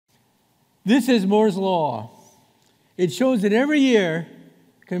This is Moore's Law. It shows that every year,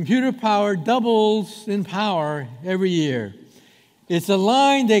 computer power doubles in power every year. It's a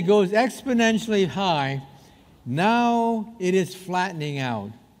line that goes exponentially high. Now it is flattening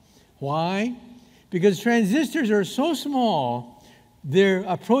out. Why? Because transistors are so small, they're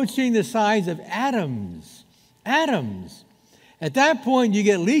approaching the size of atoms. Atoms. At that point, you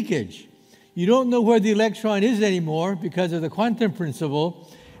get leakage. You don't know where the electron is anymore because of the quantum principle,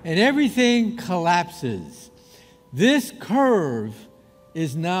 and everything collapses. This curve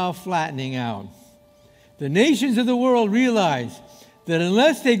is now flattening out. The nations of the world realize that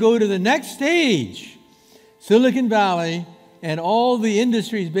unless they go to the next stage, Silicon Valley and all the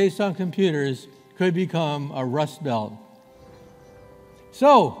industries based on computers could become a rust belt.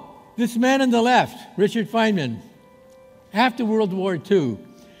 So, this man on the left, Richard Feynman, after World War II,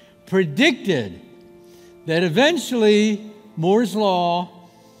 predicted that eventually Moore's Law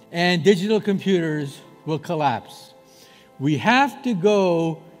and digital computers will collapse. We have to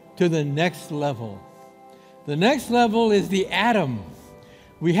go to the next level. The next level is the atom.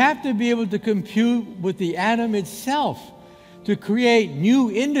 We have to be able to compute with the atom itself to create new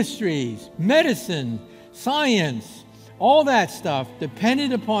industries, medicine, science, all that stuff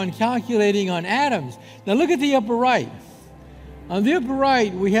dependent upon calculating on atoms. Now look at the upper right. On the upper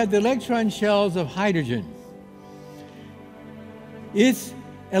right, we have the electron shells of hydrogen. It's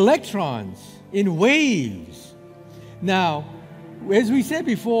electrons in waves. Now, as we said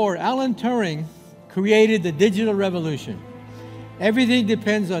before, Alan Turing created the digital revolution. Everything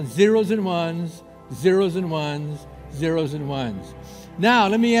depends on zeros and ones, zeros and ones, zeros and ones. Now,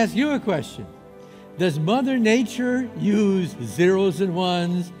 let me ask you a question. Does Mother Nature use zeros and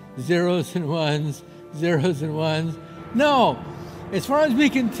ones, zeros and ones, zeros and ones? No. As far as we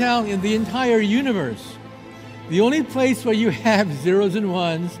can tell, in the entire universe, the only place where you have zeros and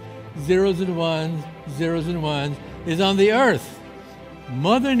ones, zeros and ones, zeros and ones is on the Earth.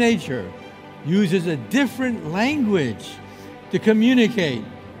 Mother Nature uses a different language to communicate.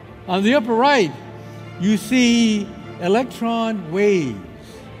 On the upper right, you see electron waves.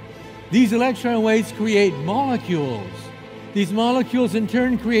 These electron waves create molecules. These molecules in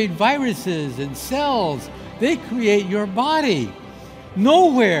turn create viruses and cells. They create your body.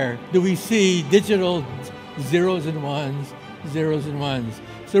 Nowhere do we see digital zeros and ones, zeros and ones.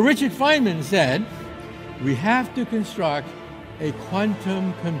 So Richard Feynman said, we have to construct a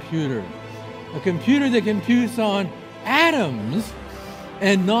quantum computer. A computer that computes on atoms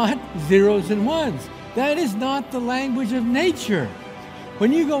and not zeros and ones. That is not the language of nature.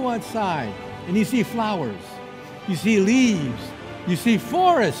 When you go outside and you see flowers, you see leaves, you see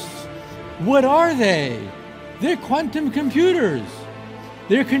forests, what are they? They're quantum computers.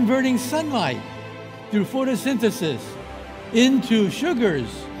 They're converting sunlight through photosynthesis into sugars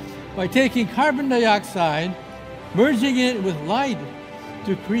by taking carbon dioxide, merging it with light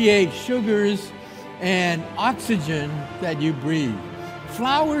to create sugars and oxygen that you breathe.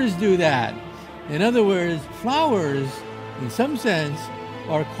 Flowers do that. In other words, flowers, in some sense,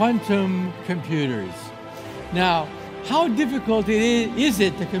 are quantum computers. Now, how difficult is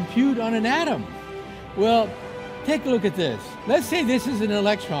it to compute on an atom? Well, take a look at this. Let's say this is an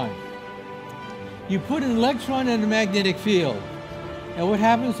electron. You put an electron in a magnetic field, and what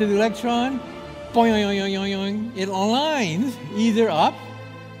happens to the electron? Boing, it aligns either up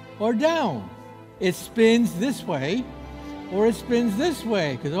or down. It spins this way, or it spins this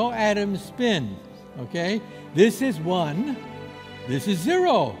way, because all atoms spin, okay? This is 1, this is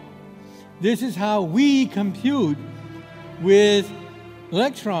 0. This is how we compute with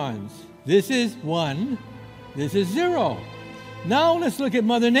electrons. This is 1, this is 0. Now let's look at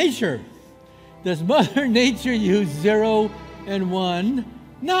Mother Nature. Does Mother Nature use 0 and 1?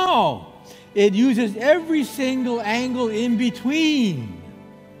 No. It uses every single angle in between,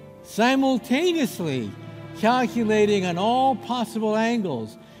 simultaneously calculating on all possible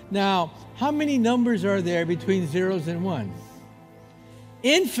angles. Now, how many numbers are there between zeros and 1?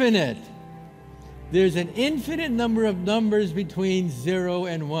 Infinite. There's an infinite number of numbers between 0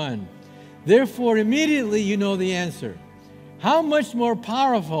 and 1. Therefore, immediately you know the answer. How much more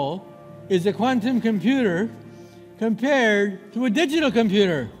powerful is a quantum computer compared to a digital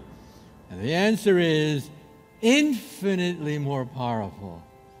computer? And the answer is infinitely more powerful.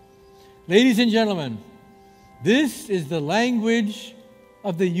 Ladies and gentlemen, this is the language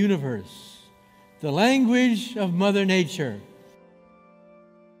of the universe, the language of Mother Nature.